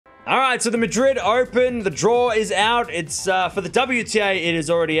All right, so the Madrid Open, the draw is out. It's for the WTA, it is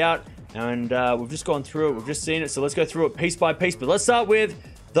already out. And we've just gone through it. We've just seen it. So let's go through it piece by piece. But let's start with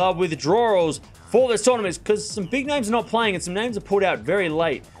the withdrawals for this tournament, because some big names are not playing and some names are pulled out very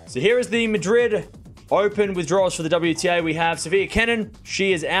late. So here is the Madrid Open withdrawals for the WTA. We have Sofia Kenin.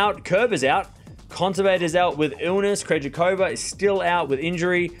 She is out. Kerber is out. Kontaveit is out with illness. Krejcikova is still out with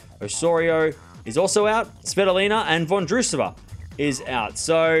injury. Osorio is also out. Svitolina and Vondrousova is out.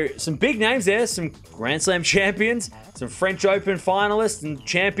 So some big names there. Some Grand Slam champions. Some French Open finalists and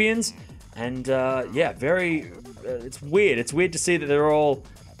champions. And yeah, very... it's weird. It's weird to see that they're all...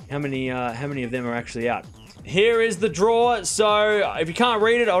 How many of them are actually out? Here is the draw. So if you can't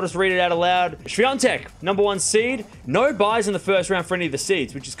read it, I'll just read it out aloud. Swiatek, number 1 seed. No buys in the first round for any of the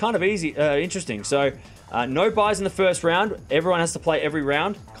seeds, which is kind of interesting. So no buys in the first round. Everyone has to play every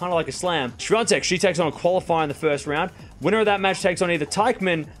round, kind of like a slam. Swiatek, she takes on a qualifier in the first round. Winner of that match takes on either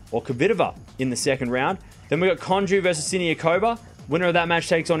Teichmann or Kvitova in the second round. Then we got Konju versus Siniakova. Winner of that match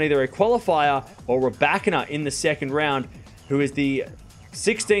takes on either a qualifier or Raducanu in the second round, who is the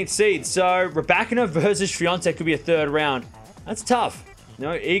 16th seed. So Raducanu versus Swiatek could be a third round. That's tough. You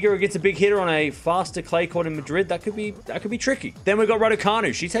know, Iga gets a big hitter on a faster clay court in Madrid. That could be tricky. Then we've got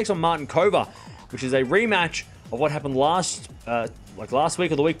Raducanu. She takes on Martinkova, which is a rematch of what happened last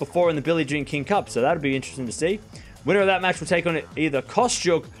week or the week before in the Billie Jean King Cup. So that'd be interesting to see. Winner of that match will take on either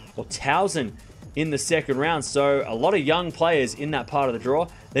Kostyuk or Towson in the second round. So a lot of young players in that part of the draw.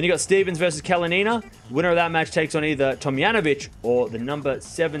 Then you got Stevens versus Kalinina. Winner of that match takes on either Tomjanovic or the number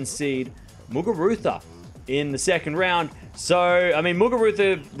 7 seed Muguruza in the second round. So, I mean,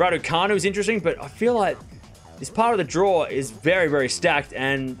 Muguruza Raducanu is interesting, but I feel like this part of the draw is very, very stacked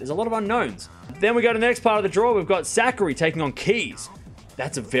and there's a lot of unknowns. Then we go to the next part of the draw. We've got Sakkari taking on Keys.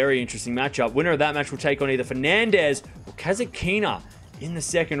 That's a very interesting matchup. Winner of that match will take on either Fernandez or Kasatkina in the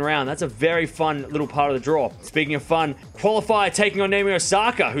second round. That's a very fun little part of the draw. Speaking of fun, qualifier taking on Naomi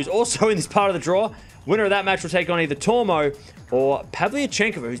Osaka, who's also in this part of the draw. Winner of that match will take on either Tormo or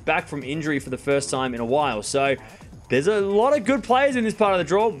Pavlyuchenkova, who's back from injury for the first time in a while. So there's a lot of good players in this part of the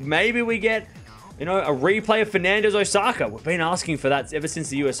draw. Maybe we get, you know, a replay of Fernandez Osaka. We've been asking for that ever since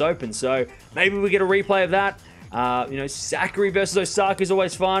the US Open. So maybe we get a replay of that. You know, Sakkari versus Osaka is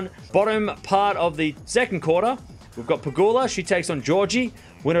always fun. Bottom part of the second quarter, we've got Pegula. She takes on Georgie.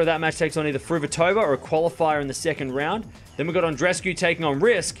 Winner of that match takes on either Fruhvirtova or a qualifier in the second round. Then we've got Andreescu taking on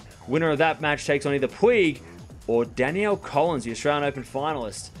Risk. Winner of that match takes on either Puig or Danielle Collins, the Australian Open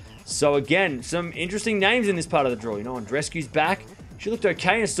finalist. So again, some interesting names in this part of the draw. You know, Andreescu's back. She looked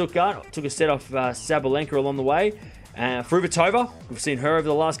okay in Stuttgart. Took a set off Sabalenka along the way. Fruhvirtova, we've seen her over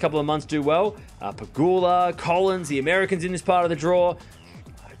the last couple of months do well. Pegula, Collins, the Americans in this part of the draw.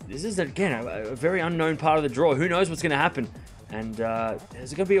 This is, again, a very unknown part of the draw. Who knows what's going to happen? And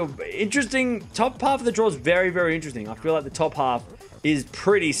there's going to be an interesting... Top half of the draw is very, very interesting. I feel like the top half is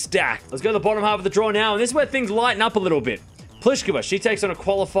pretty stacked. Let's go to the bottom half of the draw now. And this is where things lighten up a little bit. Pliskova, she takes on a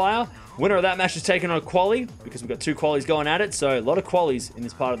qualifier. Winner of that match is taking on a quali, because we've got 2 qualis going at it. So a lot of qualis in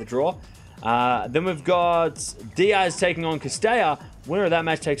this part of the draw. Then we've got Diaz taking on Castella. Winner of that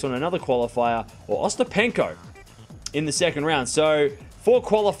match takes on another qualifier, or Ostapenko in the second round. So 4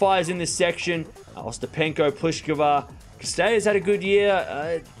 qualifiers in this section. Ostapenko, Pliskova. Castella's had a good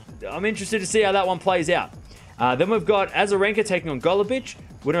year. I'm interested to see how that one plays out. Then we've got Azarenka taking on Golubic.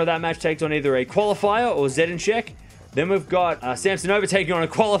 Winner of that match takes on either a qualifier or Zedenchek. Then we've got Samsonova taking on a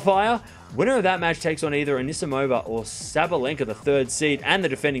qualifier. Winner of that match takes on either Anisimova or Sabalenka, the 3rd seed, and the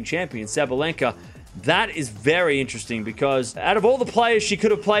defending champion, Sabalenka. That is very interesting because out of all the players she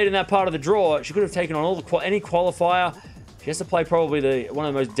could have played in that part of the draw, she could have taken on any qualifier. She has to play probably one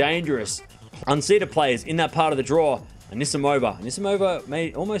of the most dangerous unseeded players in that part of the draw, Anisimova.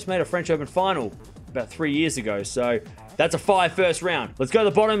 Anisimova almost made a French Open final about 3 years ago, so that's a 5 first round. Let's go to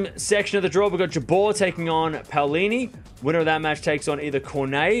the bottom section of the draw. We've got Jabeur taking on Paulini. Winner of that match takes on either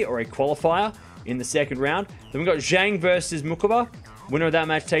Cornet or a qualifier in the second round. Then we've got Zhang versus Mukova. Winner of that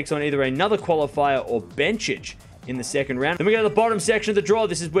match takes on either another qualifier or Bencic in the second round. Then we go to the bottom section of the draw.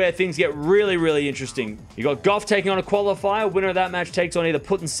 This is where things get really, really interesting. You got Goff taking on a qualifier. Winner of that match takes on either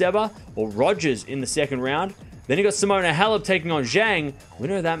Putin-Seba or Rogers in the second round. Then you got Simona Halep taking on Zhang.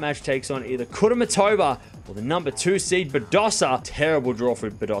 Winner of that match takes on either Kudermetova or the number 2 seed Badosa. Terrible draw for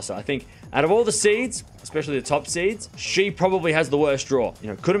Badosa. I think out of all the seeds, especially the top seeds, she probably has the worst draw. You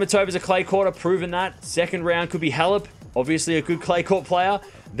know, Kudermetova's a clay courter, proven that. Second round could be Halep, obviously a good clay court player.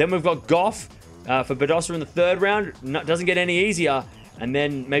 Then we've got Goff for Badosa in the third round. Doesn't get any easier. And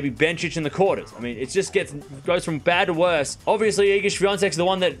then maybe Bencic in the quarters. I mean, it just goes from bad to worse. Obviously, Iga Swiatek's the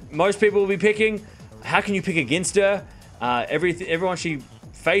one that most people will be picking. How can you pick against her? Everyone she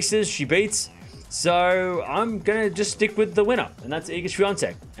faces she beats. So I'm going to just stick with the winner, and that's Iga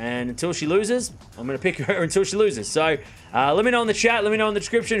Swiatek. And until she loses, I'm going to pick her until she loses. So let me know in the chat, let me know in the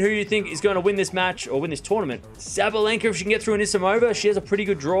description who you think is going to win this match or win this tournament. Sabalenka, if she can get through Anisimova, she has a pretty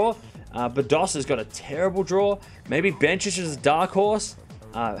good draw. Badosa's got a terrible draw. Maybe Bencic is a dark horse.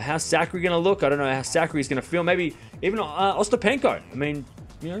 How's Sakari going to look? I don't know how Sakari's going to feel. Maybe even Ostapenko. I mean,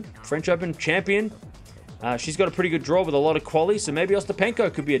 you know, French Open champion. She's got a pretty good draw with a lot of quali, so maybe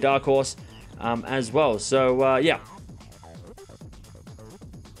Ostapenko could be a dark horse as well. So, yeah,